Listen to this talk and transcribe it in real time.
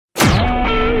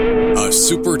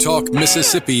SuperTalk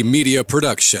Mississippi Media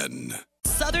Production.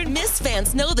 Southern Miss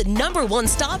fans know the #1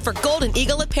 stop for Golden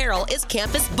Eagle apparel is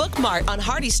Campus Book Mart on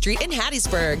Hardy Street in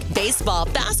Hattiesburg. Baseball,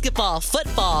 basketball,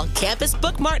 football, Campus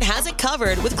Book Mart has it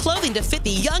covered with clothing to fit the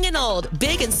young and old,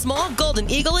 big and small Golden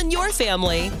Eagle in your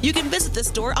family. You can visit the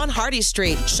store on Hardy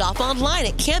Street, shop online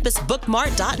at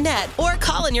campusbookmart.net, or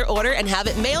call in your order and have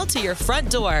it mailed to your front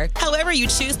door. However you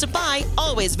choose to buy,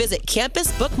 always visit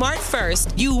Campus Book Mart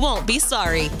first. You won't be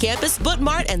sorry. Campus Book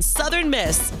Mart and Southern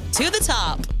Miss. To the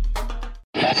top.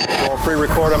 We'll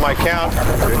pre-record on my count.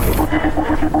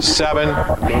 7,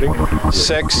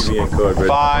 6,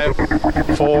 5,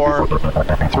 4,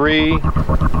 3,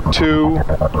 2.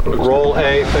 Roll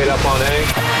A, fade up on A.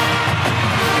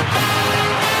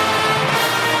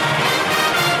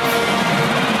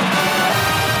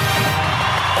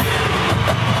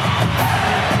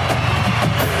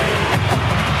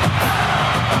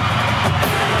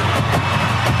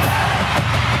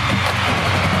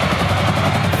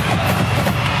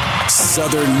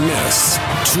 Southern Miss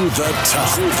to the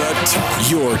top.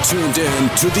 You're tuned in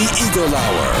to the Eagle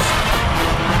Hour.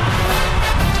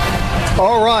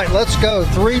 All right, let's go.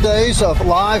 3 days of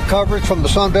live coverage from the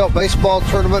Sun Belt Baseball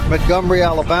Tournament, Montgomery,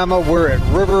 Alabama. We're at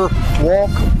River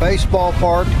Walk Baseball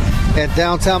Park in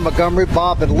downtown Montgomery.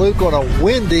 Bob and Luke on a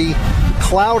windy,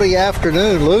 cloudy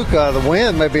afternoon. Luke, the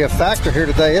wind may be a factor here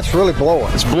today. It's really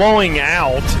blowing. It's blowing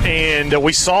out, and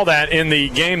we saw that in the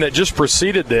game that just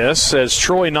preceded this as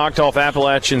Troy knocked off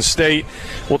Appalachian State.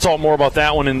 We'll talk more about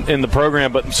that one in the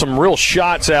program, but some real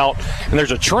shots out. And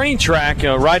there's a train track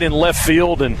right in left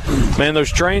field, and, man,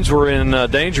 those trains were in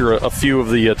danger a few of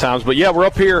the times. But, yeah, we're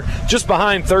up here just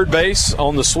behind third base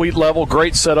on the suite level.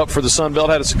 Great setup for the Sun Belt.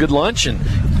 Had us a good lunch, and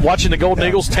watching the Golden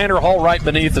Eagles, Tanner Hall right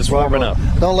beneath us warming up.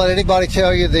 Don't let anybody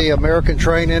tell you the American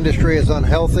train industry is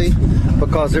unhealthy,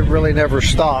 because it really never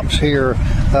stops here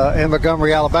in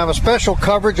Montgomery, Alabama. Special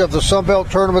coverage of the Sun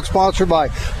Belt Tournament sponsored by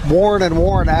Warren &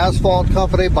 Warren Asphalt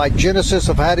Company, by Genesis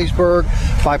of Hattiesburg,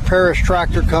 by Parrish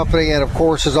Tractor Company, and, of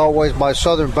course, as always, by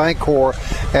Southern Bancorp,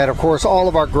 and, of course, all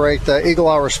of our great Eagle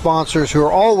Hour sponsors who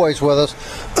are always with us,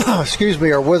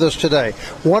 are with us today.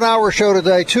 1 hour show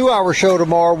today, 2 hour show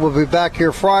tomorrow. We'll be back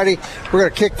here Friday. We're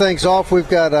going to kick things off. We've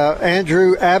got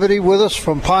Andrew Abadie with us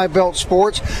from Pine Belt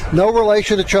Sports. No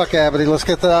relation to Chuck Abadie. Let's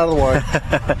get that out of the way.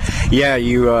 Yeah,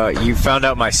 you found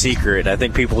out my secret. I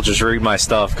think people just read my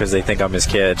stuff because they think I'm his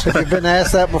kid. Have you been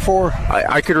asked that before?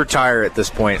 I could retire at this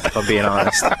point, if I'm being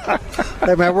honest.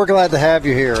 Hey, man, we're glad to have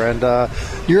you here. And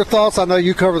your thoughts, I know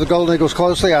you cover the Golden Eagles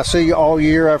closely. I see you all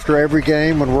year after every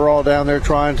game when we're all down there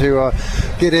trying to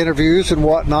get interviews and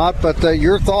whatnot. But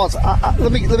your thoughts,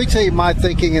 let me tell you my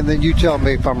thinking, and then you tell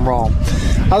me if I'm wrong.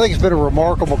 I think it's been a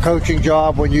remarkable coaching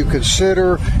job when you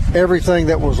consider everything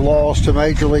that was lost to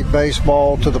Major League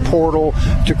Baseball, to the portal,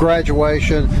 to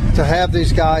graduation, to have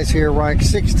these guys here ranked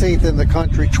 16th in the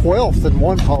country, 12th in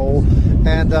one poll,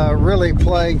 and really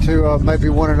playing to maybe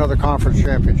win another conference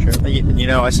championship. You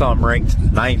know, I saw him ranked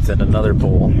 9th in another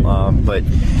poll. But,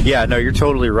 yeah, no, you're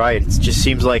totally right. It just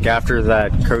seems like after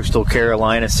that Coastal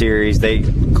Carolina series, they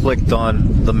clicked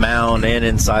on the mound and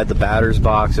inside the batter's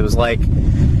box. It was like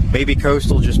maybe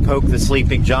Coastal just poked the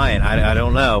sleeping giant. I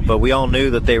don't know. But we all knew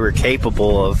that they were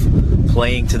capable of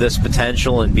playing to this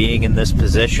potential and being in this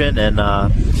position. And, I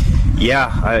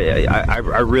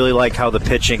really like how the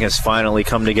pitching has finally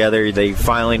come together. They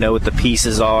finally know what the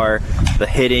pieces are. The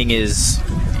hitting is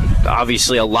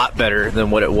obviously a lot better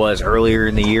than what it was earlier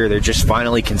in the year. They're just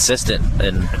finally consistent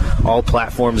in all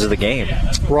platforms of the game.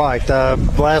 Right.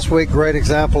 Last week, great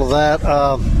example of that.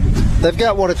 They've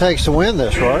got what it takes to win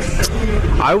this, right?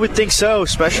 I would think so,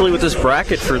 especially with this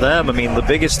bracket for them. I mean, the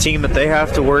biggest team that they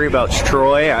have to worry about is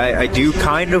Troy. I do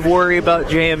kind of worry about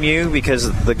JMU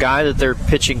because the guy that they're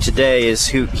pitching today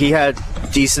he had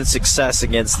decent success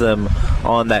against them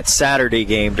on that Saturday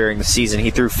game during the season. He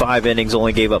threw 5 innings,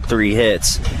 only gave up 3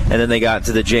 hits, and then they got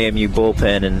to the JMU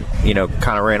bullpen and,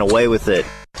 kind of ran away with it.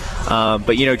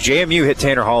 But JMU hit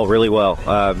Tanner Hall really well.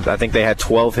 I think they had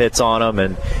 12 hits on him,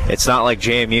 and it's not like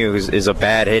JMU is a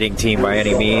bad hitting team by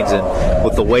any means. And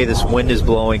with the way this wind is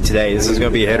blowing today, this is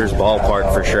going to be a hitter's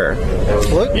ballpark for sure.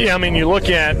 Yeah, I mean, you look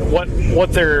at what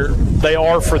they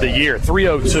are for the year,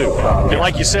 302. And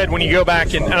like you said, when you go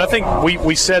back, and I think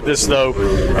we said this, though,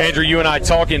 Andrew, you and I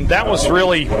talking, that was the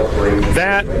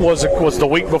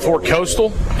week before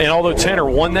Coastal. And although Tanner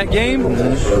won that game,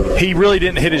 he really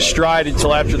didn't hit his stride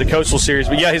until after the Coastal series.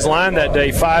 But, yeah, his line that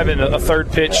day, 5 and a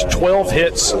third pitch, 12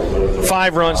 hits,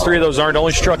 5 runs, 3 of those earned,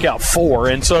 only struck out 4.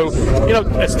 And so,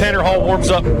 as Tanner Hall warms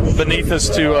up beneath us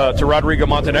to Rodrigo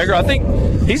Montenegro, I think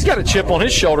he's got a chip on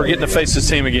his shoulder getting to face this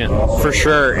team again. For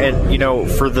sure. And,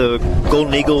 for the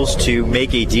Golden Eagles to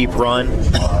make a deep run,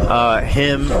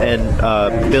 him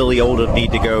and Billy Oldham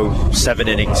need to go 7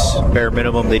 innings, bare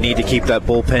minimum. They need to keep that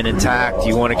bullpen intact.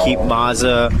 You want to keep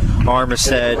Mazza,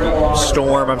 Armistead,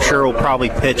 Storm. I'm sure will probably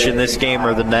pitch in this game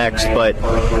or the next, but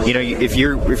if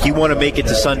you want to make it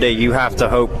to Sunday, you have to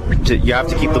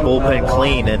keep the bullpen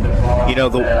clean. And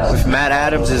if Matt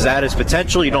Adams is at his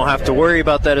potential, you don't have to worry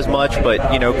about that as much. But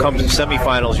come to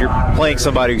semifinals, you're playing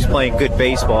somebody who's playing good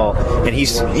baseball, and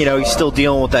he's still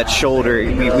dealing with that shoulder.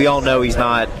 We all know he's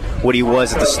not what he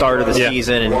was at the start of the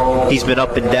season, and he's been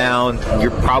up and down.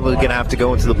 You're probably going to have to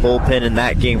go into the bullpen in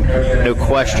that game, no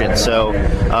question. So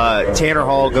Tanner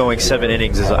Hall going 7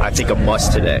 innings is, I think, a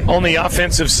must today. On the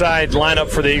offensive side, lineup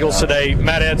for the Eagles today,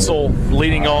 Matt Edsel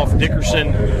leading off,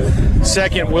 Dickerson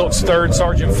second, Wilkes third,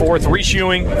 Sargent fourth, Reese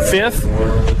Ewing fifth,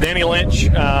 Danny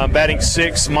Lynch batting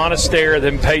sixth, Monasterio,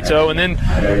 then Pato. And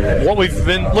then what we've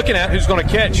been looking at, who's going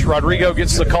to catch. Rodrigo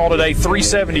gets the call today,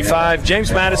 375.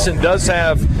 James Madison does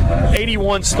have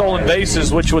 81 stolen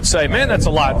bases, which would say, man, that's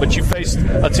a lot. But you faced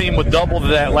a team with double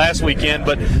that last weekend.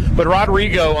 But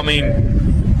Rodrigo, I mean,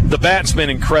 the bat's been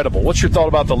incredible. What's your thought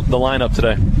about the lineup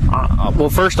today? Well,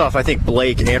 first off, I think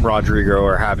Blake and Rodrigo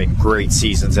are having great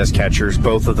seasons as catchers.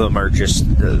 Both of them are just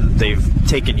they've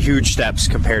taken huge steps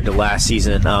compared to last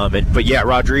season. But yeah,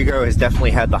 Rodrigo has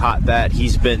definitely had the hot bat.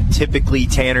 He's been typically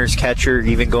Tanner's catcher,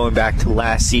 even going back to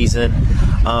last season.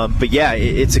 But yeah,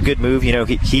 it's a good move.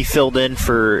 He filled in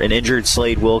for an injured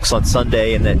Slade Wilkes on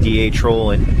Sunday in that DH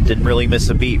role and didn't really miss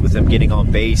a beat with him getting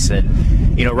on base. And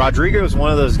Rodrigo is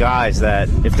one of those guys that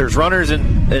if there's runners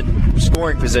in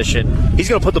scoring position, he's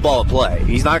going to put the ball in play.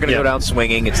 He's not going to go down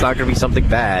swinging. It's not going to be something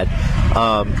bad.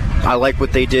 I like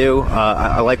what they do.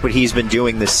 I like what he's been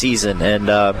doing this season. And,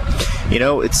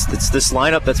 it's this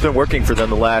lineup that's been working for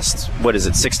them the last,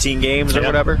 16 games or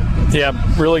whatever? Yeah,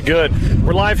 really good.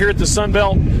 We're live here at the Sun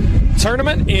Belt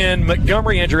Tournament in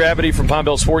Montgomery. Andrew Abadie from Pine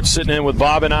Belt Sports sitting in with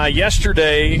Bob and I.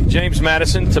 Yesterday, James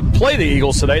Madison to play the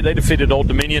Eagles today. They defeated Old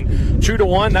Dominion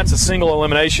 2-1. That's a single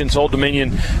elimination. So Old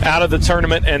Dominion out of the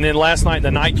tournament. And then last night in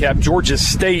the nightcap, Georgia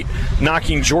State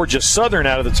knocking Georgia Southern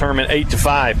out of the tournament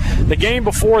 8-5. The game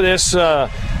before this,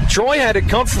 Troy had a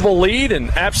comfortable lead, and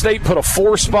App State put a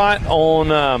 4 spot on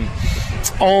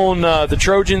the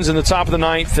Trojans in the top of the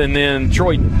ninth, and then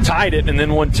Troy tied it and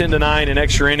then won 10-9 in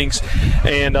extra innings.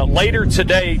 And later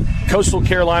today, Coastal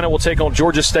Carolina will take on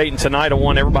Georgia State, and tonight at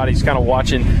 1, everybody's kind of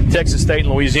watching Texas State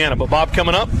and Louisiana. But Bob,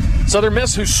 coming up, Southern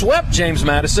Miss, who swept James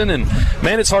Madison, and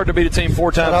man, it's hard to beat a team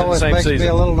 4 times in the same season. That always makes me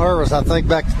a little nervous. I think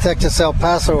back to Texas El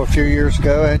Paso a few years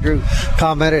ago. Andrew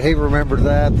commented he remembered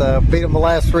that. Beat them the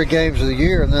last 3 games of the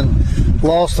year and then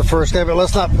lost the first game. But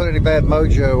let's not put any bad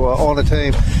mojo on the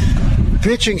team.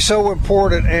 Pitching so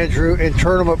important, Andrew, in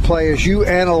tournament play. As you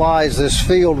analyze this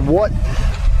field, what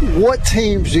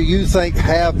teams do you think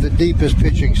have the deepest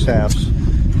pitching staffs?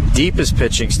 Deepest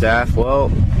pitching staff? Well,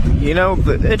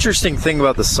 the interesting thing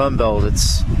about the Sun Belt,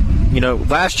 it's,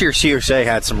 last year CSA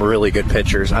had some really good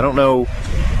pitchers. I don't know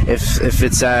if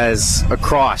it's as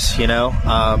across,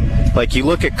 like you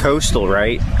look at Coastal,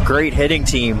 right? Great hitting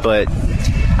team, but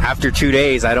after 2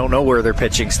 days, I don't know where their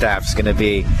pitching staff is going to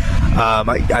be.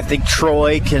 I think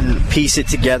Troy can piece it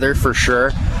together for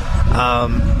sure.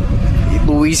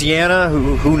 Louisiana,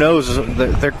 who knows?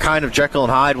 They're kind of Jekyll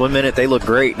and Hyde. 1 minute they look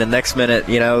great, and the next minute,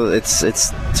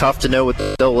 it's tough to know what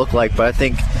they'll look like. But I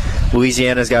think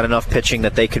Louisiana's got enough pitching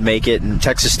that they could make it. And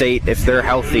Texas State, if they're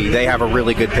healthy, they have a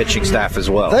really good pitching staff as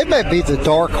well. They may be the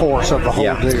dark horse of the whole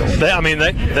deal.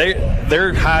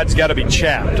 Their hide's got to be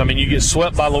chapped. I mean, you get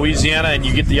swept by Louisiana, and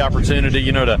you get the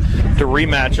opportunity, to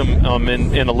rematch them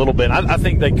in a little bit. I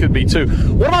think they could be too.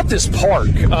 What about this park?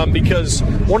 Because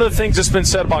one of the things that's been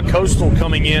said about Coastal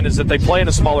coming in is that they play in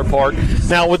a smaller park.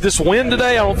 Now, with this win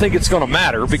today, I don't think it's going to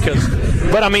matter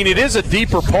but I mean, it is a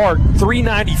deeper park,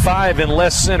 395 in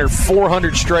left center,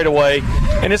 400 straight away,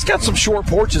 and it's got some short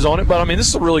porches on it, but I mean, this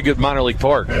is a really good minor league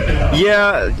park.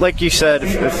 Yeah, like you said,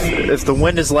 if the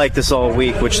wind is like this all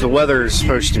week, which the weather is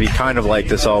supposed to be kind of like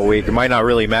this all week, it might not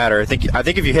really matter. I think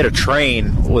if you hit a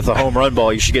train with a home run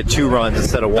ball, you should get 2 runs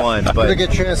instead of 1. But a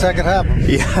good chance that could happen.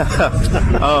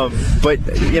 Yeah, but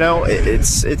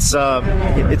it's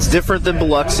different than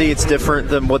Biloxi. It's different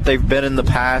than what they've been in the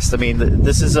past. I mean,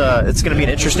 this is it's going to be an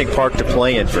interesting park to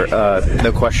play in, for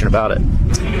no question about it.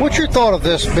 What's your thought of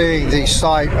this being the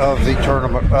site of the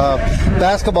tournament?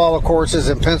 Basketball, of course, is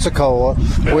in Pensacola.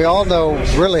 We all know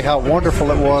really how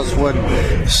wonderful it was when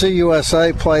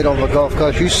CUSA played on the Gulf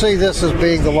Coast. You see this as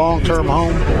being the long-term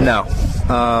home? No.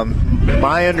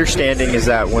 My understanding is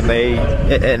that when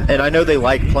and I know they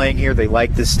like playing here, they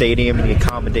like the stadium and the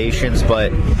accommodations,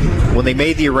 but when they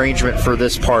made the arrangement for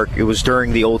this park, it was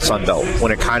during the old Sun Belt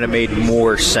when it kind of made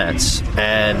more sense.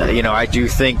 And, I do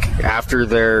think after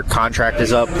their contract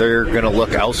is up, they're going to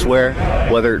look elsewhere,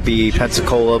 whether it be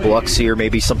Pensacola, Biloxi, or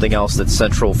maybe something else that's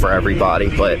central for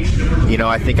everybody. But,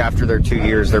 I think after their 2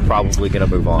 years, they're probably going to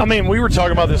move on. I mean, we were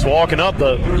talking about this walking up.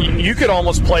 You could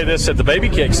almost play this at the Baby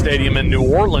Cake Stadium in New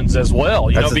Orleans as well,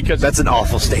 because that's an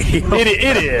awful stadium.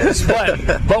 It is,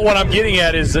 but what I'm getting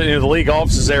at is the league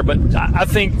offices there. But I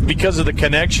think because of the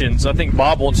connections, I think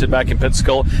Bob wants it back in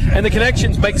Pensacola, and the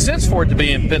connections make sense for it to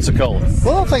be in Pensacola.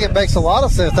 Well, I think it makes a lot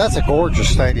of sense. That's a gorgeous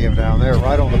stadium down there,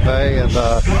 right on the bay. And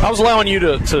I was allowing you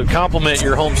to compliment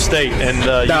your home state, and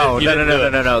no.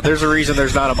 There's a reason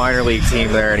there's not a minor league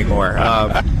team there anymore.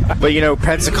 But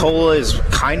Pensacola is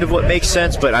kind of what makes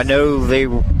sense. But I know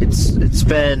it's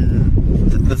been.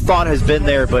 The thought has been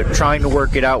there, but trying to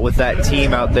work it out with that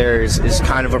team out there is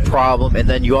kind of a problem. And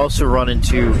then you also run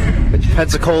into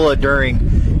Pensacola during,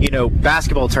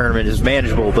 basketball tournament is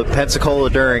manageable, but Pensacola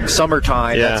during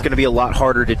summertime, that's going to be a lot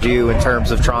harder to do in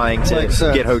terms of trying to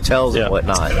get hotels and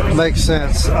whatnot. Makes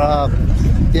sense.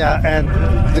 And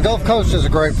the Gulf Coast is a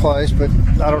great place, but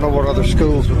I don't know what other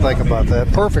schools would think about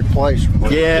that. Perfect place.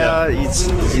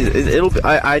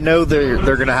 I know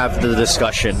they're going to have the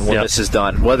discussion when this is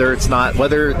done. Whether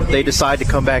they decide to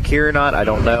come back here or not, I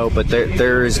don't know, but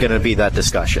there is going to be that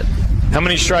discussion. How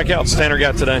many strikeouts Tanner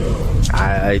got today?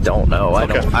 I don't know.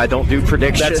 Okay. I don't do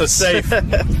predictions. That's a safe.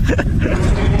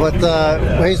 But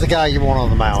he's the guy you want on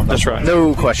the mound. That's right.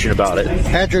 No question about it.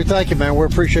 Andrew, thank you, man. We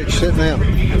appreciate you sitting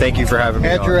in. Thank you for having me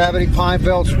Andrew Abadie, Pine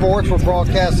Belt Sports. We're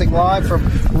broadcasting live from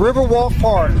Riverwalk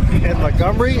Park in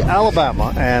Montgomery,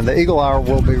 Alabama, and the Eagle Hour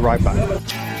will be right back.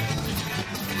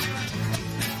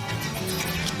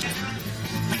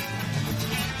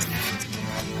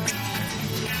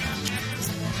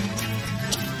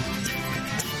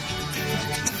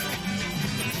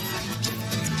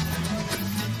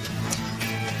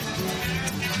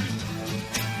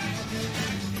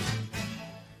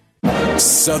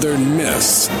 Southern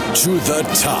Miss to the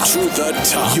top. To the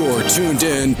top. You're tuned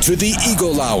in to the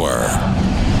Eagle Hour.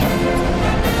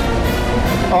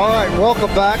 All right,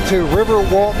 welcome back to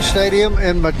Riverwalk Stadium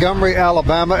in Montgomery,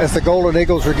 Alabama, as the Golden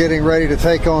Eagles are getting ready to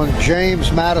take on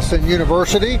James Madison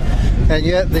University. And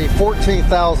yet the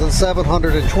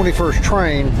 14,721st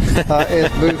train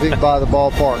is moving by the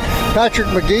ballpark. Patrick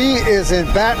Magee is in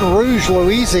Baton Rouge,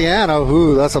 Louisiana.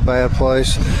 Ooh, that's a bad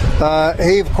place.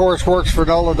 He, of course, works for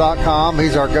NOLA.com.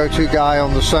 He's our go-to guy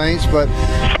on the Saints. But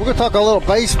we're going to talk a little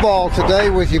baseball today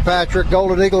with you, Patrick.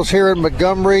 Golden Eagles here in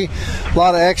Montgomery. A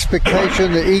lot of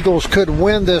expectation the Eagles could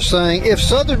win this thing. If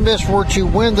Southern Miss were to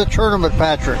win the tournament,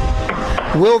 Patrick,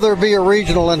 will there be a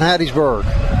regional in Hattiesburg?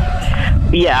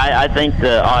 Yeah, I think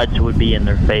the odds would be in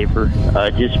their favor,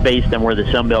 just based on where the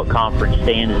Sun Belt Conference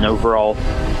stands in overall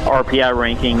RPI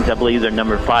rankings. I believe they're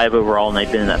number 5 overall, and they've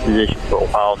been in that position for a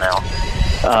while now.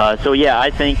 I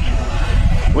think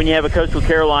when you have a Coastal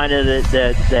Carolina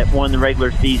that won the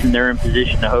regular season, they're in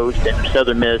position to host, and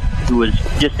Southern Miss, who was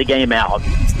just a game out,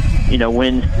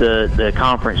 wins the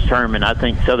conference tournament. I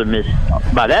think Southern Miss,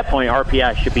 by that point,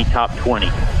 RPI should be top 20,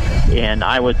 and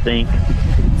I would think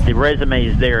the resume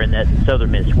is there and that Southern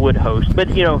Miss would host. But,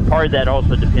 part of that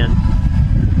also depends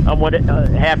on what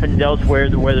happens elsewhere,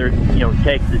 whether,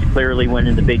 Texas clearly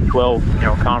winning the Big 12,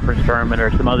 conference tournament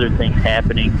or some other things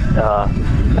happening.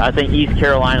 I think East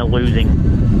Carolina losing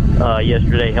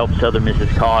yesterday helped Southern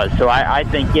Miss's cause. So I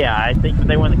think when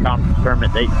they win the conference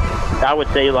tournament, I would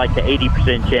say like the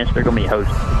 80% chance they're going to be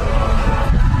hosting.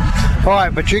 All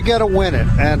right, but you got to win it.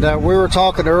 And we were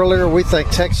talking earlier, we think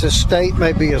Texas State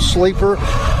may be a sleeper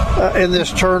in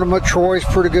this tournament. Troy's a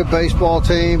pretty good baseball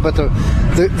team. But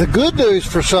the good news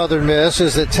for Southern Miss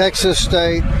is that Texas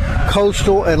State,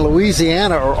 Coastal, and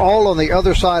Louisiana are all on the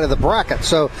other side of the bracket.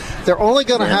 So they're only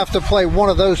going to have to play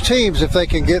one of those teams if they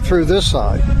can get through this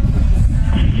side.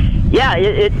 Yeah,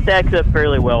 it stacks up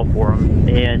fairly well for them,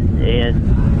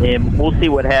 and we'll see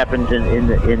what happens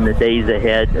in the days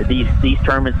ahead. These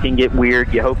tournaments can get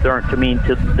weird. You hope there aren't too many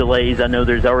delays. I know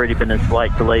there's already been a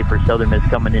slight delay for Southern Miss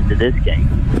coming into this game.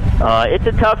 It's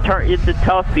a tough It's a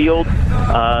tough field.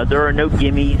 There are no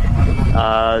gimmies.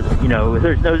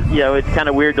 There's no. It's kind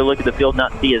of weird to look at the field and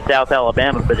not see a South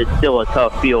Alabama, but it's still a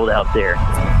tough field out there.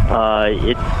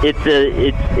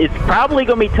 It's probably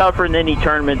going to be tougher than any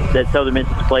tournament that Southern Miss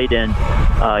has played in.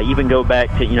 Even go back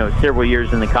to several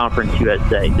years in the Conference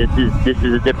USA. This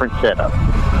is a different setup.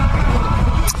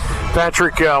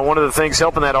 Patrick, one of the things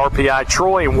helping that RPI,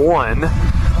 Troy won.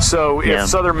 So if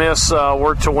Southern Miss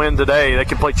were to win today, they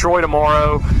can play Troy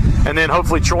tomorrow, and then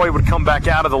hopefully Troy would come back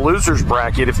out of the losers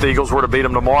bracket if the Eagles were to beat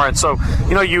them tomorrow. And so,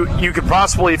 you could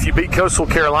possibly, if you beat Coastal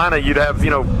Carolina, you'd have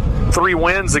 3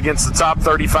 wins against the top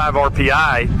 35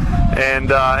 RPI, and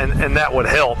that would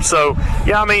help. So,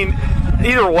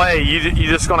 either way,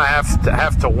 you're just going to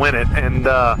have to win it. And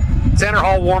Tanner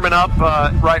Hall warming up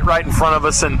right in front of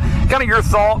us. And kind of your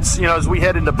thoughts, as we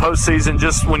head into postseason,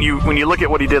 just when you look at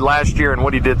what he did last year and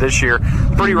what he did this year,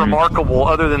 pretty remarkable.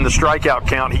 Other than the strikeout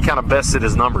count, he kind of bested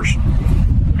his numbers.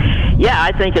 Yeah,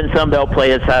 I think in Sun Belt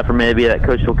play aside from maybe that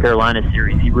Coastal Carolina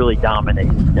series, he really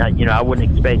dominated. I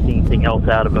wouldn't expect anything else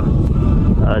out of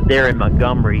him there in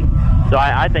Montgomery. So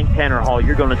I think Tanner Hall,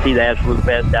 you're going to see the absolute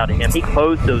best out of him. He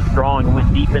closed so strong and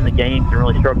went deep in the games and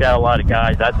really struck out a lot of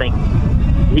guys. I think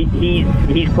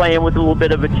he's playing with a little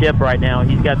bit of a chip right now.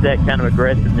 He's got that kind of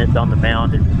aggressiveness on the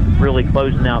mound and really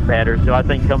closing out batters. So I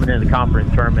think coming into the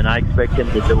conference tournament, I expect him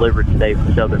to deliver today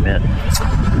for Southern Miss.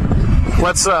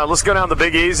 Let's go down the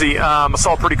Big Easy. I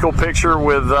saw a pretty cool picture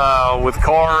with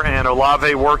Carr and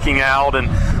Olave working out, and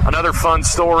another fun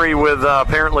story with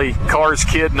apparently Carr's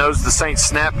kid knows the Saints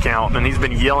snap count, and he's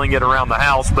been yelling it around the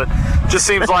house. But just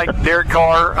seems like Derek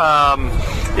Carr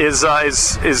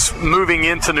is moving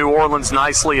into New Orleans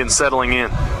nicely and settling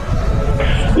in.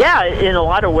 Yeah, in a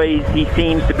lot of ways, he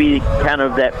seems to be kind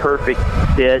of that perfect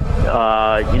fit.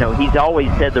 He's always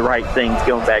said the right things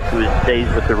going back to his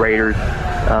days with the Raiders.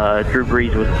 Drew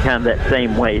Brees was kind of that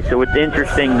same way. So it's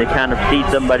interesting to kind of see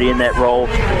somebody in that role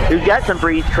who's got some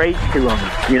Brees traits to him,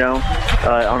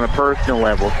 on a personal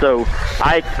level. So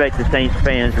I expect the Saints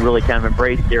fans to really kind of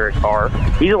embrace Derek Carr.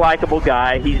 He's a likable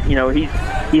guy.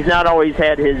 He's not always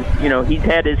had his, he's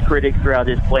had his critics throughout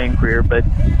his playing career, but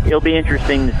it'll be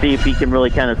interesting to see if he can really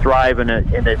kind of thrive in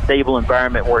a stable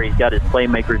environment where he's got his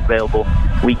playmakers available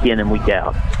week in and week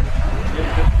out.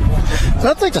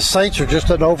 I think the Saints are just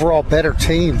an overall better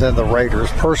team than the Raiders,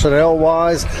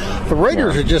 personnel-wise. The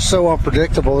Raiders are just so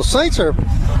unpredictable. The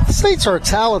Saints are a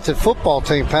talented football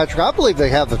team, Patrick. I believe they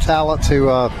have the talent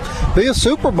to be a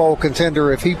Super Bowl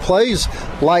contender if he plays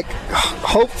like,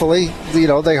 hopefully,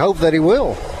 they hope that he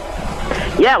will.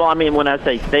 Yeah, well, when I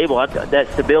say stable, that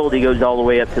stability goes all the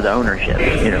way up to the ownership.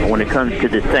 When it comes to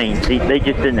the Saints, they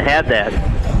just didn't have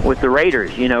that with the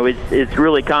Raiders. It's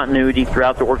really continuity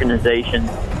throughout the organization,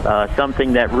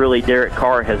 something that really Derek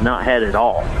Carr has not had at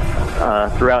all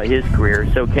throughout his career.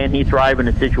 So can he thrive in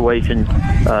a situation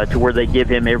to where they give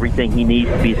him everything he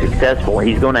needs to be successful?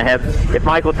 He's going to have, if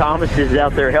Michael Thomas is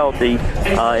out there healthy,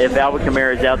 if Alvin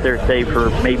Kamara is out there safe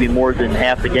for maybe more than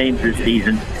half the games this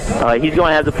season, he's going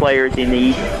to have the players he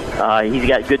needs. He's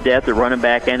got good depth at running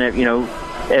back and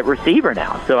at receiver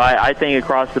now. So I think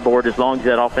across the board, as long as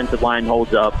that offensive line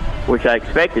holds up, which I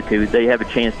expect it to, they have a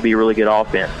chance to be a really good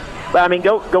offense. But,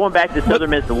 going back to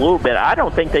Southern Miss a little bit, I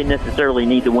don't think they necessarily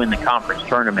need to win the conference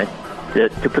tournament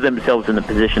to put themselves in the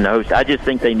position to host. I just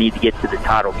think they need to get to the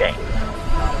title game.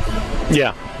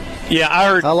 Yeah. Yeah,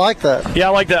 I like that. Yeah,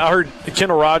 I like that. I heard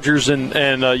Kendall Rogers,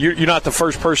 and you're not the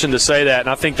first person to say that, and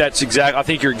I think I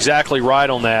think you're exactly right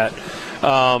on that.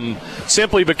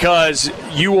 Simply because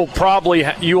you will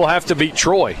have to beat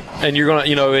Troy, and you're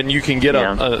gonna and you can get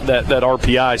that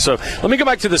RPI. So let me go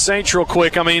back to the Saints real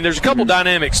quick. There's a couple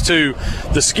dynamics too.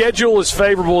 The schedule is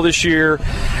favorable this year,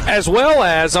 as well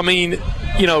as you've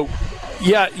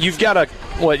got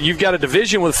a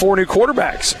division with 4 new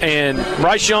quarterbacks, and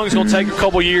Bryce Young's going to take a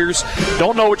couple years.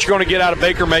 Don't know what you're going to get out of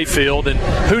Baker Mayfield, and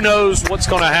who knows what's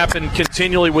going to happen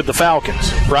continually with the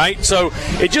Falcons, right? So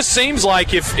it just seems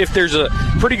like if there's a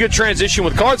pretty good transition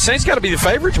with Carr, the Saints got to be the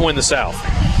favorite to win the South.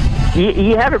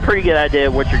 You have a pretty good idea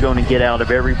of what you're going to get out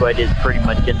of everybody that's pretty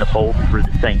much in the fold for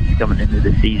the Saints coming into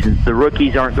the season. The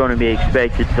rookies aren't going to be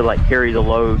expected to carry the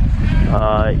load.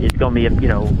 It's going to be it's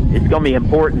going to be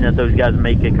important that those guys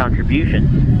make a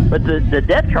contribution. But the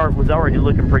depth chart was already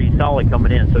looking pretty solid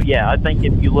coming in. So yeah, I think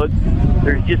if you look,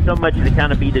 there's just so much to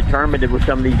kind of be determined with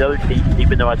some of these other teams.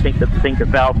 Even though I think the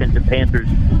Falcons and Panthers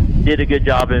did a good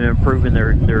job of improving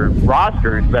their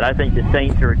rosters, but I think the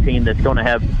Saints are a team that's going to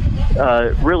have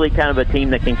really kind of a team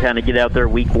that can kind of get out there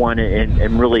week one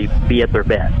and really be at their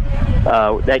best.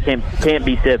 That can't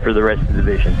be said for the rest of the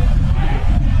division.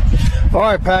 All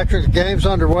right, Patrick, the game's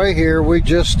underway here. We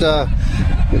just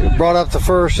brought up the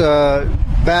first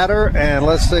batter, and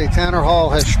let's see, Tanner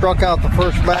Hall has struck out the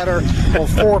first batter on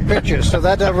 4 pitches, so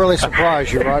that doesn't really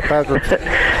surprise you, right, Patrick?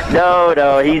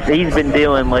 No, he's been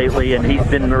dealing lately, and he's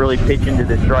been really pitching to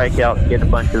the strikeout and getting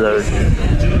a bunch of those.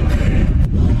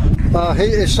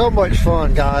 It's so much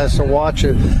fun, guys, to watch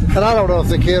it. And I don't know if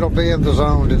the kid will be in the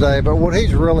zone today, but when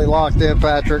he's really locked in,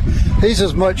 Patrick, he's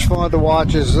as much fun to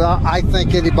watch as I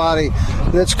think anybody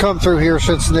that's come through here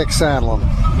since Nick Sandlin.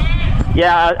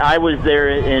 Yeah, I was there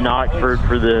in Oxford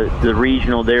for the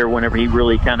regional there whenever he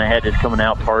really kind of had his coming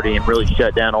out party and really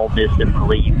shut down Ole Miss in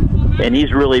relief. And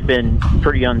he's really been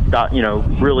pretty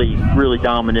really, really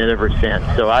dominant ever since.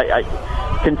 So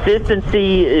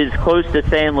consistency is close to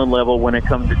Sandlin level when it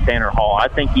comes to Tanner Hall. I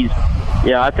think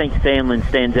Sandlin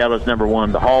stands out as number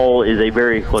one. The Hall is a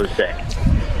very close second.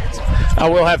 I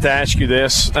will have to ask you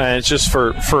this, and it's just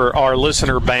for our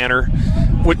listener banner.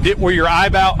 Were your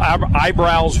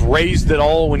eyebrows raised at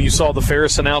all when you saw the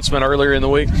Ferris announcement earlier in the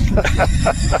week?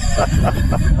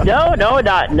 No,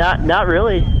 not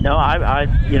really. No, I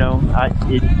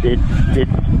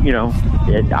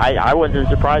wasn't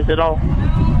surprised at all.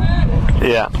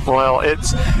 Yeah, well,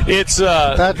 it's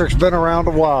Patrick's been around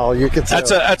a while. You can tell.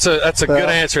 That's a good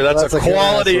answer. That's a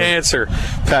quality answer,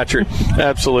 Patrick.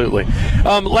 Absolutely.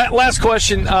 Last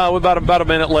question. With about a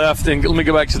minute left, and let me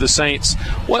go back to the Saints.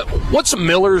 What's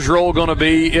Miller's role going to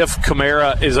be if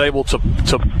Kamara is able to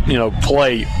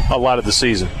play a lot of the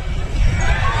season?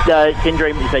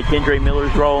 Kendre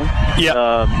Miller's role?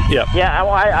 Yeah. Yeah,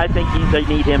 I think they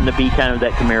need him to be kind of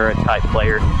that Kamara type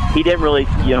player. He didn't really,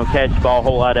 catch the ball a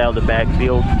whole lot out of the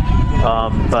backfield.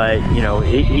 But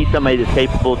he's somebody that's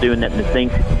capable of doing that, and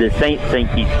the Saints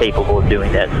think he's capable of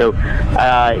doing that. So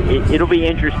it'll be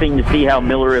interesting to see how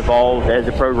Miller evolves as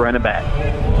a pro running back.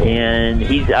 And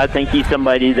I think he's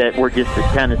somebody that we're just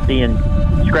kind of seeing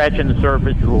scratching the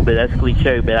surface a little bit. That's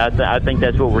cliche, but I think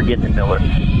that's what we're getting in Miller.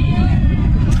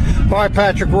 All right,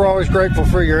 Patrick, we're always grateful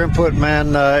for your input,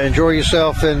 man. Enjoy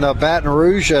yourself in Baton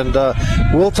Rouge, and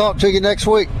we'll talk to you next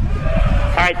week.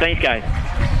 All right, thanks, guys.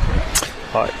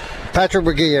 All right. Patrick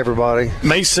Magee, everybody.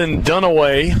 Mason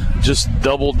Dunaway just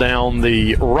doubled down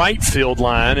the right field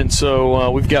line, and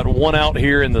so we've got one out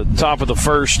here in the top of the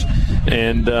first.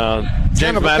 And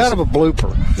James Madison. Kind of a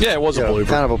blooper. Yeah, it was a blooper.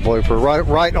 Kind of a blooper,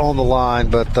 right on the line,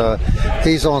 but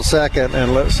he's on second,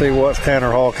 and let's see what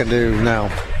Tanner Hall can do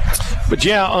now. But,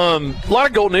 yeah, a lot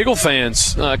of Golden Eagle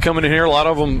fans coming in here, a lot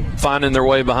of them finding their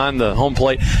way behind the home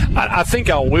plate. I think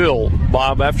I will,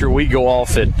 Bob, after we go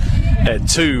off at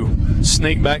 2,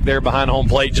 sneak back there behind home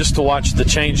plate just to watch the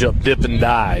changeup dip and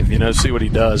dive, see what he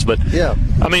does. But, yeah,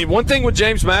 I mean, one thing with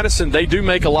James Madison, they do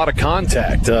make a lot of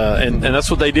contact, and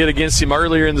that's what they did against him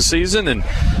earlier in the season. And,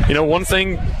 one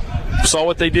thing, saw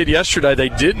what they did yesterday. They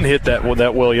didn't hit that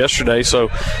well yesterday. So,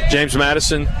 James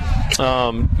Madison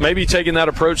maybe taking that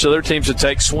approach other teams to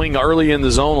take swing early in the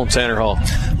zone on Tanner Hall.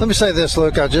 Let me say this,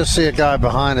 Luke. I just see a guy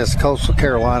behind us, Coastal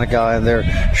Carolina guy, and their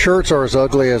shirts are as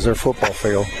ugly as their football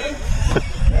field.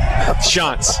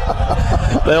 Shots.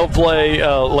 They'll play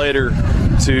later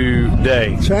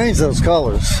today. Change those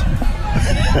colors.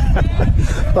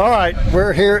 All right,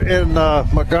 we're here in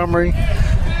Montgomery.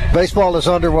 Baseball is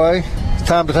underway. It's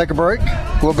time to take a break.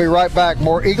 We'll be right back.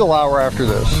 More Eagle Hour after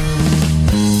this.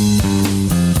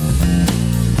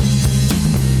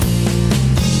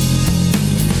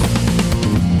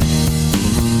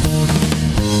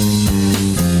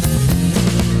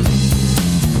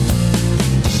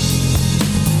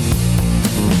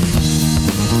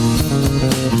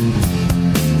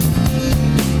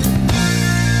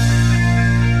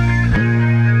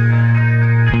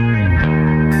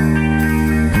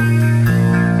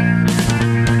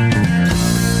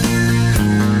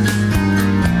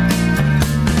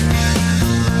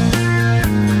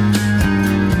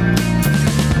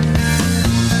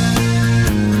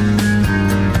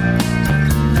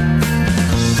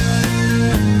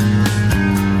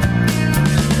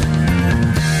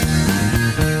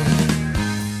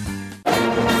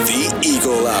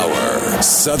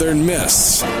 Southern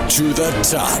Miss to the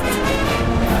top.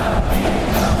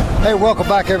 Hey, welcome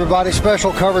back, everybody.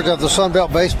 Special coverage of the Sun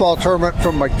Belt Baseball Tournament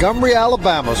from Montgomery,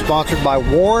 Alabama, sponsored by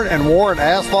Warren and Warren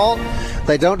Asphalt.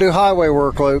 They don't do highway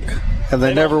work, Luke, and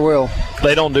they never will.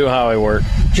 They don't do highway work.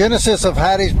 Genesis of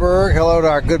Hattiesburg. Hello to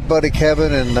our good buddy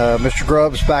Kevin and Mr.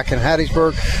 Grubbs back in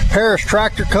Hattiesburg. Parrish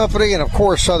Tractor Company, and, of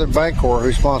course, Southern Bancorp,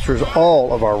 who sponsors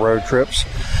all of our road trips.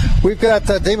 We've got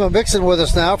Dima Mixon with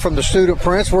us now from the student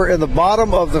Printz. We're in the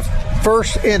bottom of the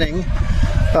first inning.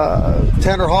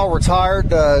 Tanner Hall retired.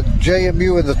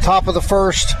 JMU in the top of the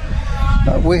first.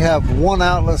 We have one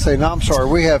out.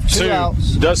 We have two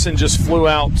outs. Dustin just flew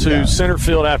out to center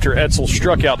field after Etzel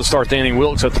struck out to start the inning.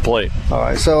 Wilkes at the plate. All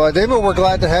right. So, Dima, we're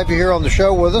glad to have you here on the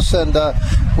show with us. And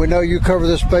we know you cover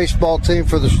this baseball team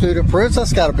for the student Printz.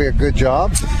 That's got to be a good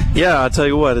job. Yeah, I'll tell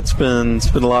you what. It's been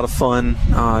a lot of fun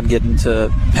getting to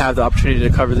have the opportunity to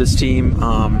cover this team.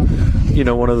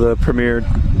 One of the premier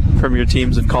premier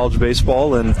teams in college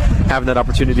baseball, and having that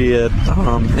opportunity at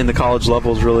in the college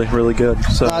level is really, really good.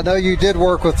 So I know you did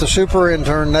work with the super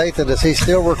intern, Nathan. Does he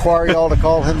still require y'all to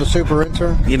call him the super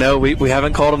intern? You know, we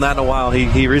haven't called him that in a while.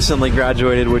 He recently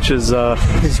graduated, which is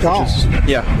he's gone.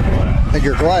 Yeah. And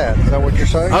you're glad? Is that what you're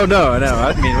saying? Oh no.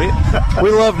 I mean,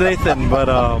 we love Nathan, but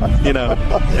you know,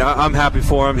 I'm happy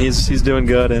for him. He's doing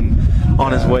good and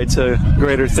on his way to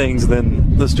greater things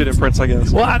than the student Printz, I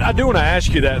guess. Well, I do want to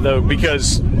ask you that, though,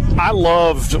 because I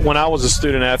loved when I was a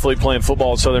student athlete playing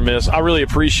football at Southern Miss. I really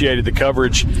appreciated the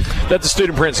coverage that the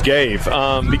student Printz gave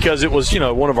because it was,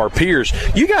 one of our peers.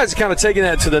 You guys are kind of taking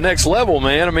that to the next level,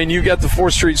 man. I mean, you got the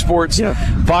 4th Street Sports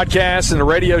podcast and the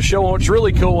radio show. It's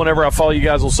really cool whenever I follow you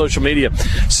guys on social media,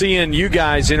 seeing you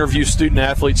guys interview student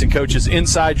athletes and coaches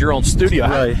inside your own studio.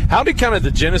 Right. How did kind of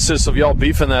the genesis of y'all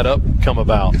beefing that up come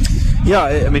about? Yeah,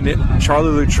 I mean, Charlie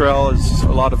Luttrell, is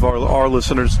a lot of our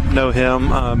listeners know him.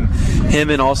 Him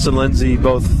and Austin Lindsay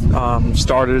both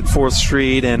started at 4th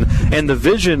Street, and the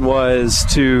vision was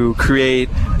to create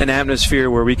an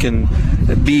atmosphere where we can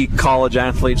be college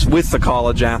athletes with the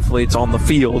college athletes on the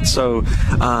field. So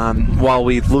while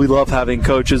we love having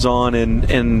coaches on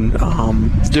and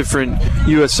different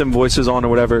USM voices on or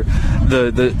whatever,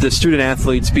 the student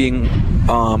athletes being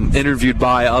interviewed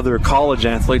by other college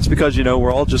athletes, because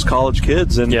we're all just college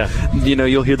kids, and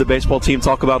you'll hear the baseball team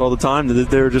talk about all the time that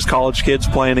they're just college kids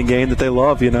playing a game that they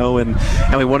love, and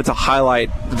we wanted to highlight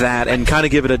that and kind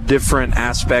of give it a different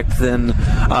aspect than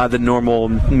the normal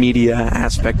media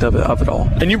aspect of it all.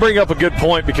 And you bring up a good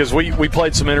point, because we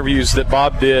played some interviews that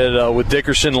Bob did with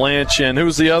Dickerson, Lynch, and who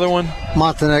was the other one?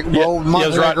 Montenegro.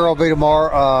 Montenegro will be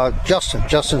tomorrow.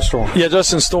 Justin Storm. Yeah,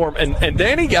 Justin Storm. And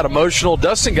Danny got emotional.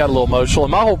 Dustin got a little emotional.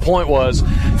 And my whole point was,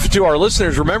 to our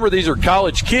listeners, remember these are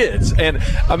college kids. And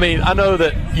I mean, I know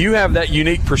that you have that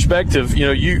unique perspective.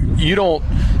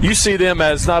 You see them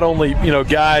as not only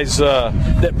guys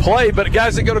that play, but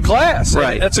guys that go to class.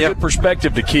 Right. And that's a good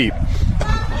perspective to keep.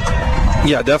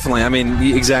 Yeah, definitely. I mean,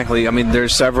 exactly. I mean,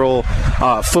 there's several.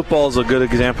 Football is a good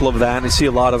example of that. And you see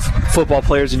a lot of football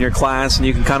players in your class, and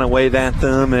you can kind of wave at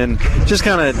them, and just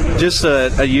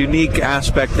a unique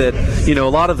aspect that a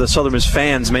lot of the Southern Miss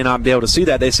fans may not be able to see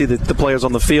that. They see the players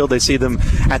on the field, they see them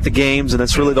at the games, and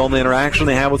that's really the only interaction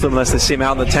they have with them unless they see them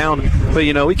out in the town. But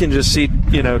we can just see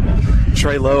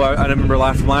Trey Lowe. I remember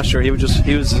from last year. He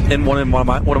was in one of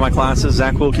my classes.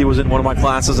 Zach Wilkie was in one of my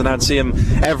classes, and I'd see him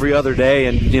every other day,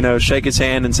 and shake his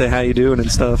hand and say how you doing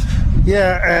and stuff.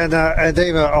 Yeah, and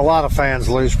Dima, a lot of fans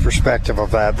lose perspective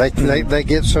of that. They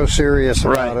get so serious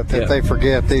about it that they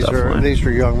forget these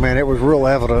are young men. It was real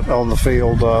evident on the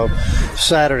field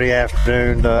Saturday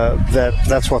afternoon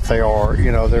that's what they are.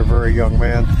 They're very young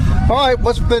men. All right,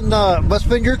 what's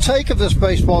been your take of this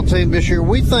baseball team this year?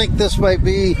 We think this may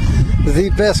be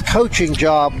the best coaching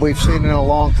job we've seen in a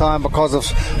long time because of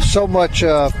so much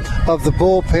of the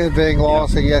bullpen being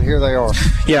lost, and yet here they are.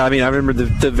 Yeah, I mean, I remember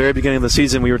the very beginning of the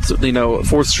season, we were,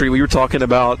 4th Street, we were talking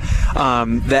about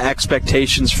the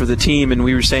expectations for the team, and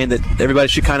we were saying that everybody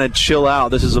should kind of chill out.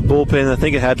 This is a bullpen. I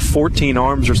think it had 14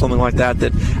 arms or something like that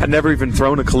had never even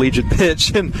thrown a collegiate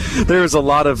pitch, and there was a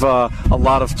lot of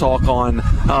talk on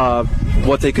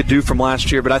what they could do from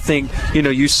last year. But I think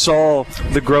you saw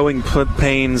the growing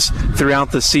pains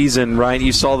throughout the season, right?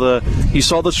 You saw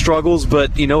the struggles,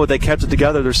 but what, they kept it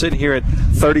together. They're sitting here at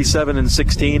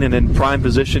 37-16 and in prime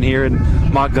position here in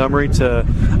Montgomery to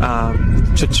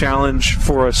challenge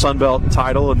for a Sun Belt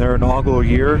title in their inaugural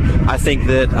year. I think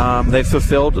that they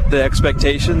fulfilled the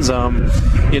expectations. A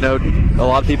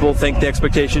lot of people think the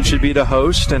expectation should be to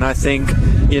host, and I think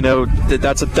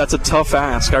that's a tough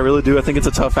ask. I really do. I think it's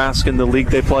a tough ask in the league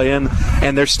they play in,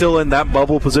 and they're still in that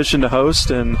bubble position to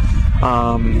host. And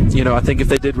I think if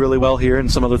they did really well here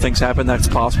and some other things happen, that's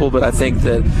possible. But I think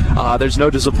that there's no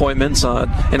disappointments,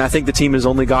 and I think the team has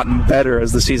only gotten better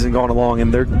as the season gone along,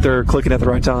 and they're clicking at the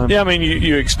right time. Yeah, I mean,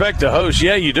 you expect to host.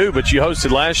 Yeah, you do, but you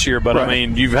hosted last year. But, right. I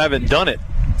mean, you haven't done it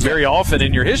very often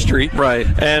in your history. Right.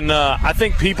 And I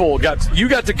think people got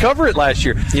to cover it last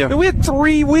year. Yeah. I mean, we had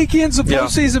 3 weekends of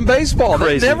postseason baseball.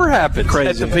 Crazy. That never happened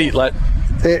at the Pete.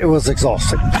 It was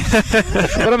exhausting.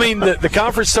 But, I mean, the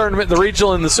conference tournament, the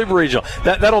regional, and the super regional,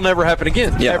 that'll never happen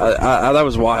again. Yeah, that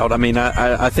was wild. I mean,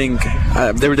 I think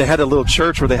they had a little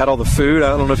church where they had all the food.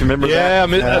 I don't know if you remember that.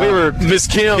 Yeah, we were Miss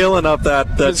Kim filling up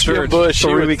that church Bush,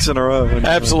 3 weeks in a row.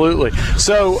 Absolutely.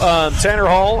 So, Tanner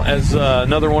Hall, as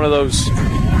another one of those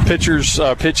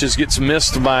pitches gets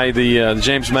missed by the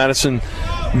James Madison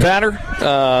batter.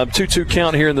 2-2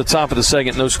 count here in the top of the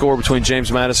second. No score between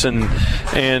James Madison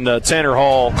and Tanner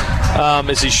Hall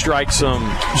as he strikes him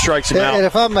out. And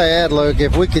if I may add, Luke,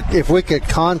 if we could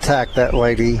contact that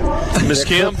lady, Miss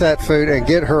Kim, that food and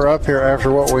get her up here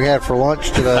after what we had for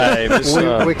lunch today.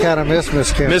 Hey, we kind of miss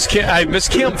Miss Kim. Miss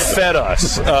Kim fed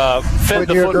us, fed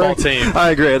the football team. I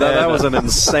agree. That was an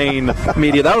insane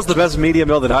media. That was the best media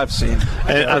meal that I've seen.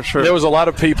 And sure. There was a lot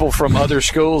of people from other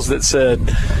schools that said,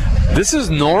 "This is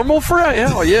normal for us."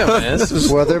 Yeah, man.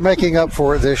 Well, they're making up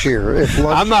for it this year. If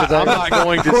I'm not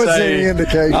going to say.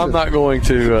 I'm not going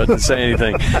to say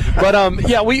anything. But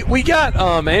we got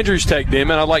Andrew's take, Dima,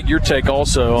 and I'd like your take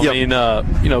also. I mean,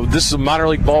 this is a minor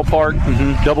league ballpark,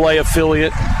 AA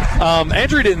affiliate.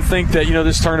 Andrew didn't think that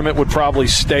this tournament would probably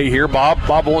stay here.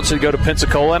 Bob wants to go to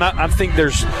Pensacola, and I think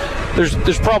there's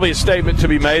probably a statement to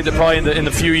be made that probably in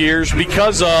the few years,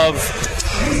 because of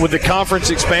with the conference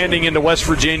expanding into West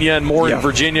Virginia and more in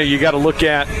Virginia, you got to look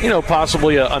at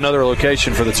possibly another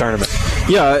location for the tournament.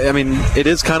 Yeah, I mean, it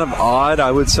is kind of odd.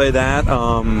 I would say that.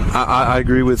 I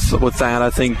agree with that. I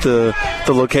think the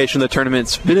location of the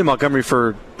tournament's been in Montgomery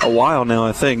for a while now,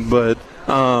 I think, but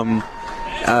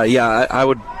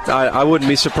I wouldn't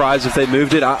be surprised if they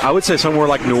moved it. I would say somewhere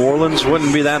like New Orleans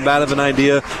wouldn't be that bad of an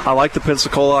idea. I like the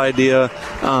Pensacola idea,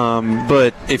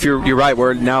 but if you're right,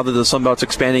 where now that the Sun Belt's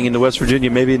expanding into West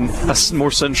Virginia, maybe in a more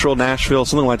central Nashville,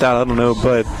 something like that. I don't know,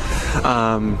 but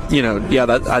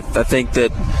I think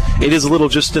that it is a little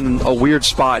just in a weird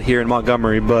spot here in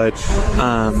Montgomery. But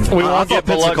we won't get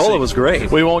Pensacola was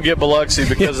great. We won't get Biloxi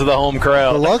because of the home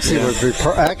crowd. Biloxi would be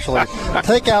actually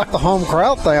take out the home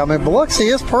crowd thing. I mean, Biloxi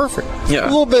is perfect. Yeah. A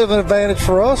little bit of an advantage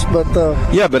for us, but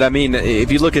but I mean,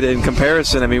 if you look at it in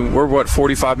comparison, I mean, we're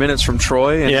 45 minutes from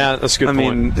Troy. And, that's a good point.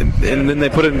 I mean, and then they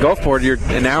put it in Gulfport. You're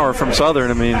an hour from Southern.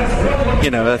 I mean,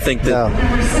 I think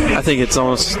it's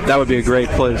almost that would be a great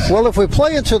place. Well, if we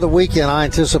play into the weekend, I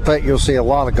anticipate you'll see a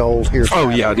lot of goals here. Oh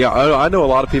yeah. I know a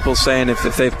lot of people saying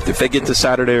if they get to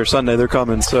Saturday or Sunday, they're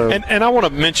coming. So and I want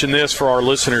to mention this for our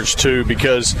listeners too,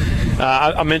 because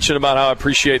I mentioned about how I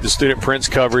appreciate the student Printz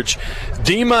coverage.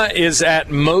 Dima is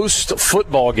at most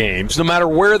football games, no matter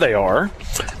where they are.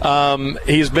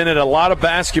 He's been at a lot of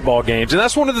basketball games, and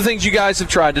that's one of the things you guys have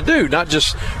tried to do, not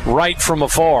just write from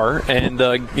afar and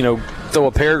throw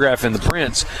a paragraph in the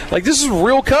Printz. Like, this is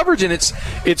real coverage, and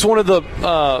it's one of the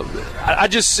I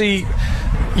just see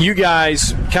you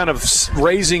guys kind of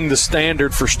raising the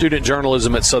standard for student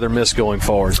journalism at Southern Miss going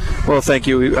forward. Well, thank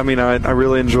you. I mean, I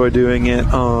really enjoy doing it.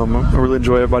 I really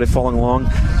enjoy everybody following along.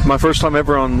 My first time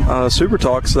ever on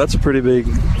SuperTalk, so that's a pretty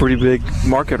big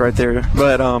market right there.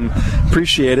 But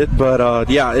appreciate it. But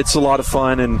it's a lot of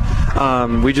fun,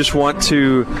 and we just want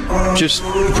to just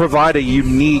provide a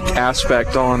unique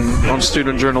aspect on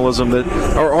student journalism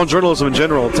or on journalism in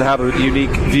general, to have a unique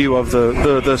view of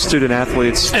the student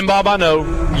athletes. And Bob, I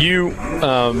know you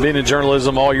been in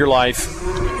journalism all your life.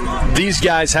 These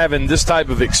guys having this type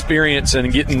of experience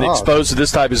and getting exposed to this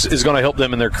type is going to help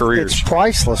them in their careers. It's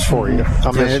priceless for you.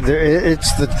 I mean,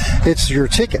 it's your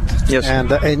ticket. Yes.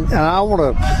 And I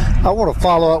want to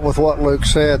follow up with what Luke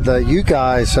said. You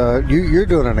guys, you're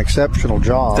doing an exceptional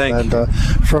job. Thank you.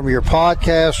 From your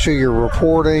podcast to your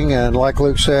reporting, and like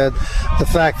Luke said, the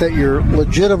fact that you're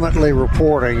legitimately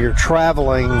reporting, you're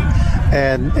traveling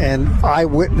and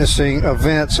eyewitnessing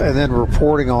events and then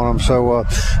reporting on them. So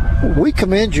we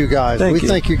commend you guys. We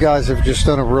think you guys have just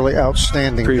done a really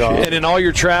outstanding job. And in all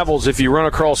your travels, if you run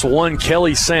across one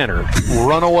Kelly Sander,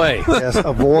 run away. Yes,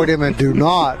 avoid him and do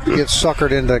not get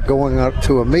suckered into going up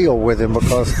to a meal with him,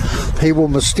 because he will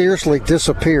mysteriously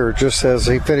disappear just as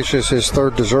he finishes his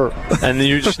third dessert. And then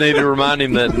you just need to remind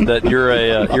him that you're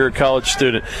a college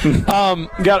student.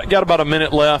 Got about a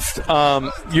minute left.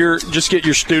 Just get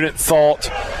your student thought,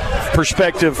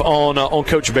 perspective on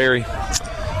Coach Barry.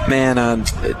 Man,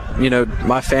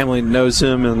 my family knows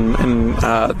him, and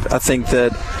I think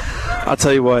that I'll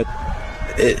tell you what.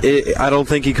 I don't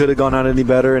think he could have gone out any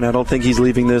better, and I don't think he's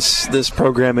leaving this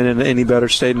program in any better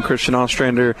state. And Christian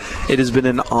Ostrander, it has been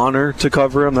an honor to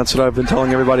cover him. That's what I've been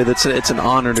telling everybody. It's an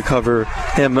honor to cover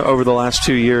him over the last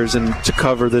 2 years, and to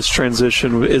cover this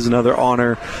transition is another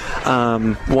honor.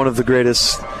 One of the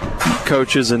greatest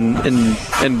coaches and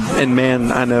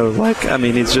man I know.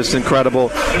 He's just incredible.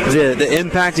 The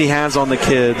impact he has on the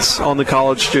kids, on the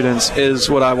college students, is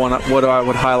what I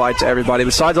would highlight to everybody.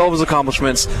 Besides all of his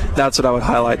accomplishments, that's what I would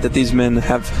highlight, that these men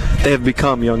have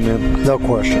become young men. No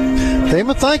question.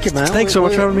 Dima, thank you, man. Thanks so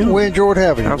much for having me on. We enjoyed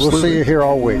having you. Absolutely. We'll see you here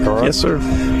all week, all right? Yes, sir.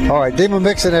 All right, Dima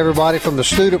Mixon, everybody, from the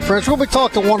Student Printz. We'll be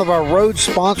talking to one of our road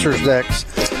sponsors next.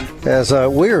 as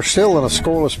we are still in a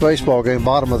scoreless baseball game,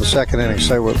 bottom of the second inning.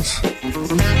 Stay with us.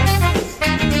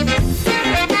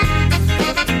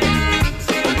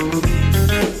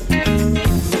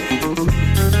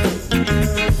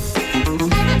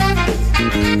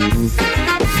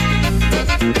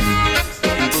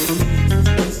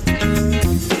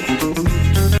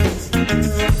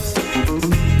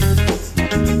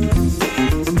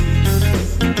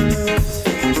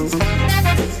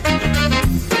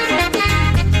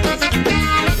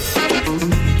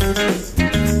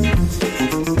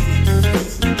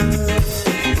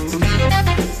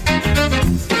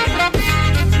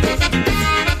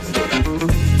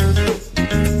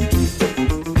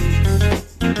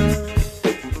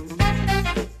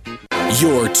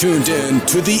 You're tuned in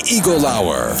to the Eagle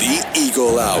Hour. The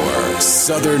Eagle Hour.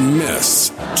 Southern Miss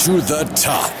to the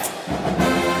top.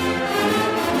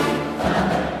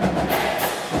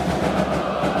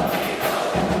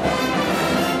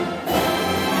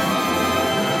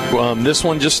 This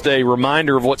one just a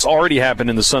reminder of what's already happened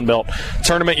in the Sun Belt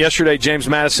tournament. Yesterday, James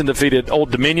Madison defeated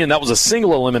Old Dominion. That was a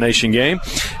single elimination game.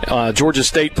 Georgia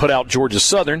State put out Georgia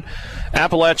Southern.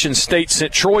 Appalachian State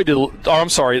sent Troy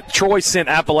sent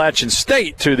Appalachian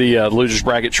State to the losers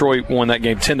bracket. Troy won that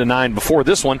game 10-9 before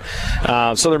this one.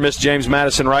 Southern Miss James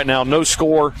Madison right now, no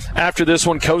score. After this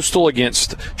one, Coastal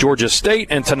against Georgia State,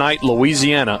 and tonight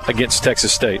Louisiana against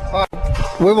Texas State.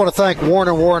 We want to thank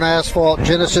Warren & Warren Asphalt,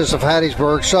 Genesis of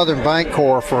Hattiesburg, Southern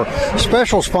Bancorp for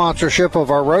special sponsorship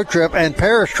of our road trip, and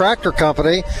Parrish Tractor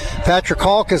Company. Patrick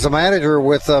Hauk is the manager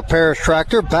with Parrish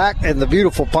Tractor back in the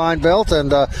beautiful Pine Belt.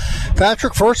 And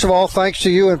Patrick, first of all, thanks to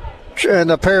you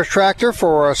and Parrish Tractor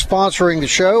for sponsoring the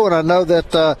show. And I know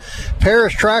that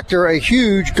Parrish Tractor, a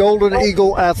huge Golden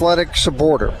Eagle athletic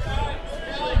supporter.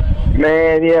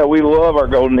 Man, yeah, we love our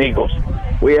Golden Eagles.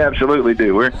 We absolutely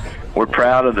do. We're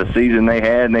proud of the season they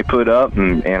had and they put up,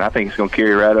 and I think it's going to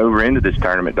carry right over into this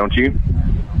tournament, don't you?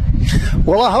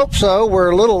 Well, I hope so.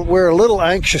 We're a little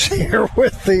anxious here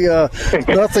with the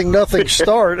nothing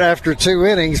start after 2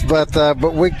 innings, but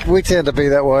we tend to be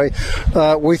that way.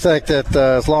 We think that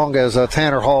as long as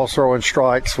Tanner Hall's throwing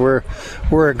strikes, we're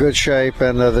in good shape,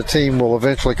 and the team will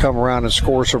eventually come around and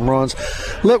score some runs.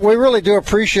 Look, we really do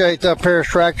appreciate Parrish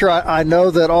Tractor. I know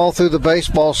that all through the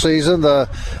baseball season,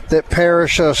 that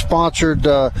Parrish sponsored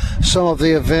some of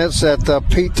the events at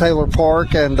Pete Taylor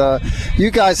Park, and you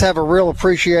guys have a real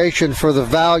appreciation for the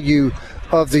value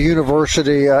of the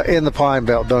university in the Pine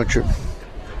Belt, don't you?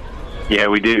 Yeah,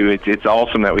 we do. It's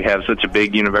awesome that we have such a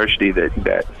big university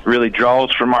that really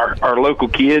draws from our local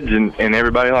kids and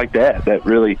everybody like that. That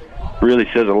really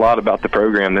says a lot about the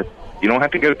program, that you don't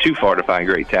have to go too far to find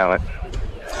great talent.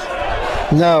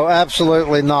 No,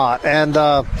 absolutely not. And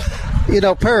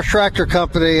Parrish Tractor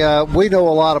Company, we know a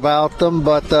lot about them,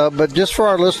 but just for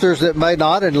our listeners that may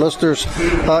not, and listeners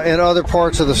in other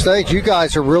parts of the state, you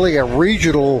guys are really a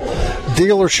regional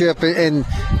dealership, and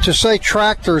to say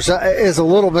tractors is a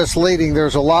little misleading.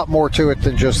 There's a lot more to it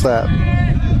than just that.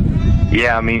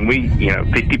 Yeah, I mean,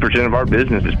 50% of our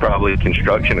business is probably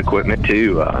construction equipment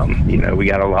too. We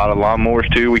got a lot of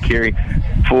lawnmowers too. We carry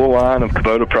full line of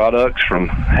Kubota products from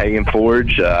hay and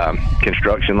forage,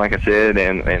 construction, like I said,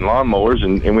 and lawnmowers,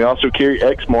 and we also carry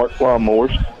Exmark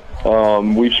lawnmowers.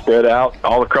 We've spread out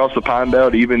all across the Pine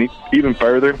Belt, even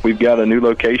further. We've got a new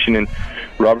location in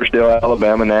Robertsdale,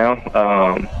 Alabama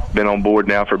now. Been on board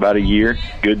now for about a year.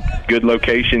 Good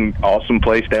location, awesome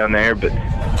place down there. But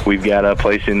we've got a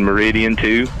place in Meridian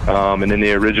too, and then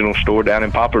the original store down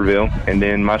in Poplarville, and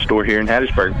then my store here in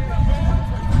Hattiesburg.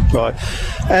 Right,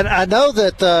 and I know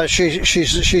that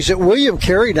she's at William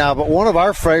Carey now, but one of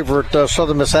our favorite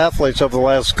Southern Miss athletes over the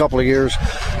last couple of years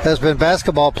has been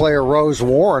basketball player Rose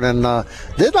Warren. And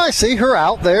didn't I see her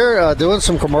out there doing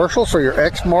some commercials for your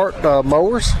Exmark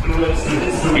mowers?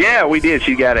 Yeah, we did.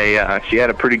 She had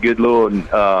a pretty good little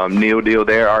Neil deal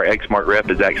there. Our Exmark rep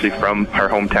is actually from her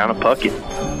hometown of Puckett.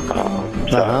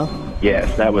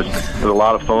 Yes, that was a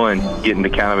lot of fun getting to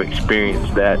kind of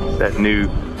experience that new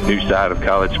side of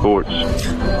college sports.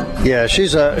 Yeah,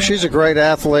 she's a great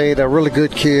athlete, a really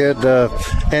good kid,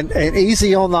 and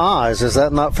easy on the eyes. Is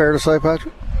that not fair to say,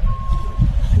 Patrick?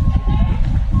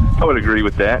 I would agree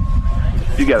with that.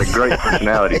 She's got a great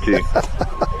personality too.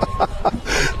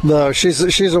 No,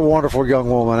 she's a wonderful young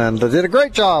woman and did a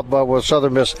great job with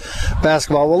Southern Miss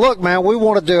basketball. Well, look, man, we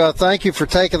wanted to thank you for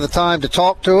taking the time to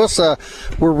talk to us.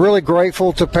 We're really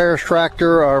grateful to Parrish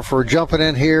Tractor for jumping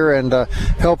in here and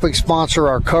helping sponsor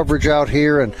our coverage out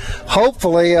here. And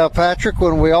hopefully, Patrick,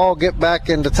 when we all get back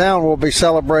into town, we'll be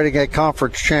celebrating a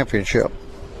conference championship.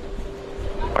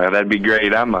 Well, that'd be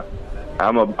great. I'm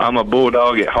I'm a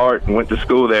Bulldog at heart and went to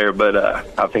school there, but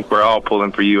I think we're all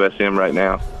pulling for USM right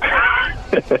now.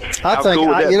 How cool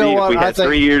would that be if we had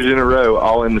 3 years in a row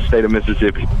all in the state of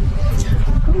Mississippi?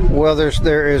 Well,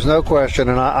 there is no question,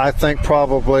 and I think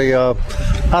probably there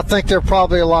are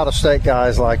probably a lot of state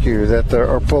guys like you that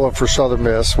are pulling for Southern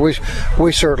Miss. We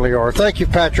certainly are. Thank you,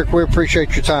 Patrick. We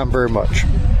appreciate your time very much.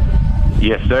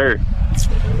 Yes, sir.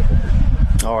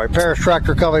 All right, Parrish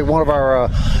Tractor Company, one of our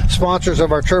sponsors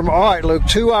of our tournament. All right, Luke,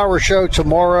 2-hour show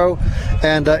tomorrow,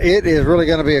 and it is really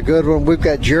going to be a good one. We've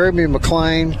got Jeremy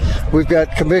McClain. We've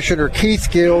got Commissioner Keith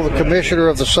Gill, the commissioner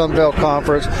of the Sun Belt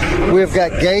Conference. We've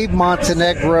got Gabe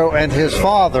Montenegro and his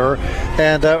father,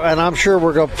 and I'm sure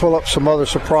we're going to pull up some other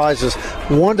surprises.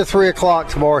 1 to 3 o'clock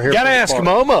tomorrow here. Got to ask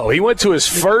Momo. He went to his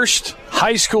first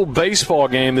high school baseball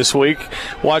game this week.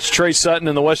 Watched Trey Sutton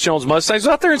and the West Jones Mustangs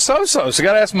out there in So-So. So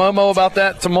got to ask Momo about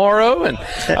that tomorrow. And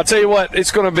I'll tell you what,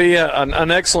 it's going to be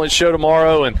an excellent show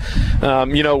tomorrow. And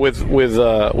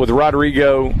with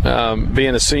Rodrigo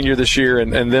being a senior this year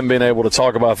and them being able to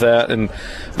talk about that, and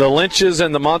the Lynches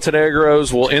and the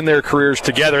Montenegros will end their careers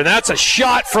together. And that's a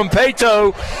shot from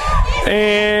Pato,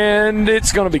 and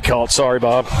it's going to be caught. Sorry,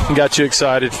 Bob, got you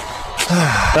excited.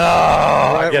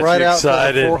 Right out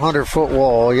the 400-foot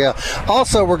wall, yeah.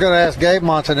 Also, we're going to ask Gabe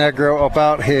Montenegro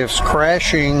about his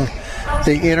crashing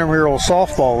the intramural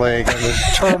softball league and the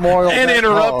turmoil. And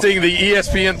interrupting the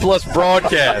ESPN Plus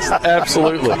broadcast.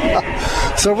 Absolutely.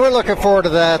 So we're looking forward to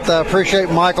that. Appreciate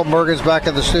Michael Mergens back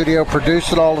in the studio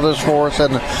producing all of this for us.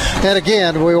 And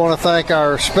again, we want to thank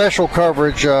our special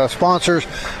coverage sponsors,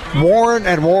 Warren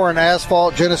and Warren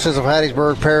Asphalt, Genesis of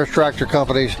Hattiesburg, Parrish Tractor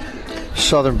Companies,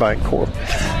 Southern Bank Corp.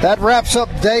 That wraps up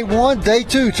day one. Day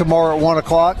two tomorrow at 1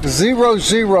 o'clock.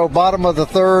 0-0, bottom of the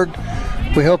third.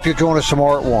 We hope you join us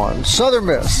tomorrow at 1. Southern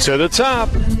Miss to the top.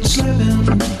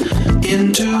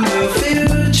 Into the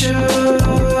future.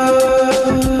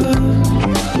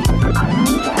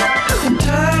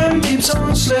 Time keeps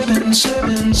on slipping,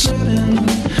 slipping, slipping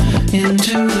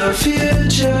into the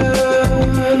future.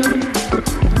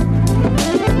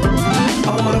 I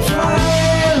want to fly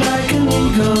like an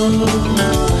eagle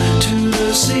to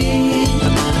the sea.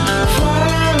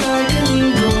 Fly like an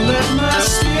eagle, let my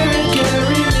spirit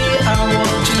carry me. I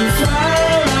want to fly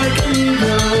like an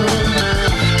eagle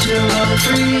till I'm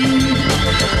free.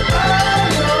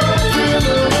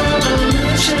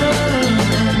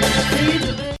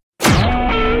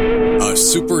 A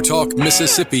SuperTalk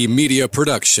Mississippi Media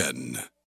production.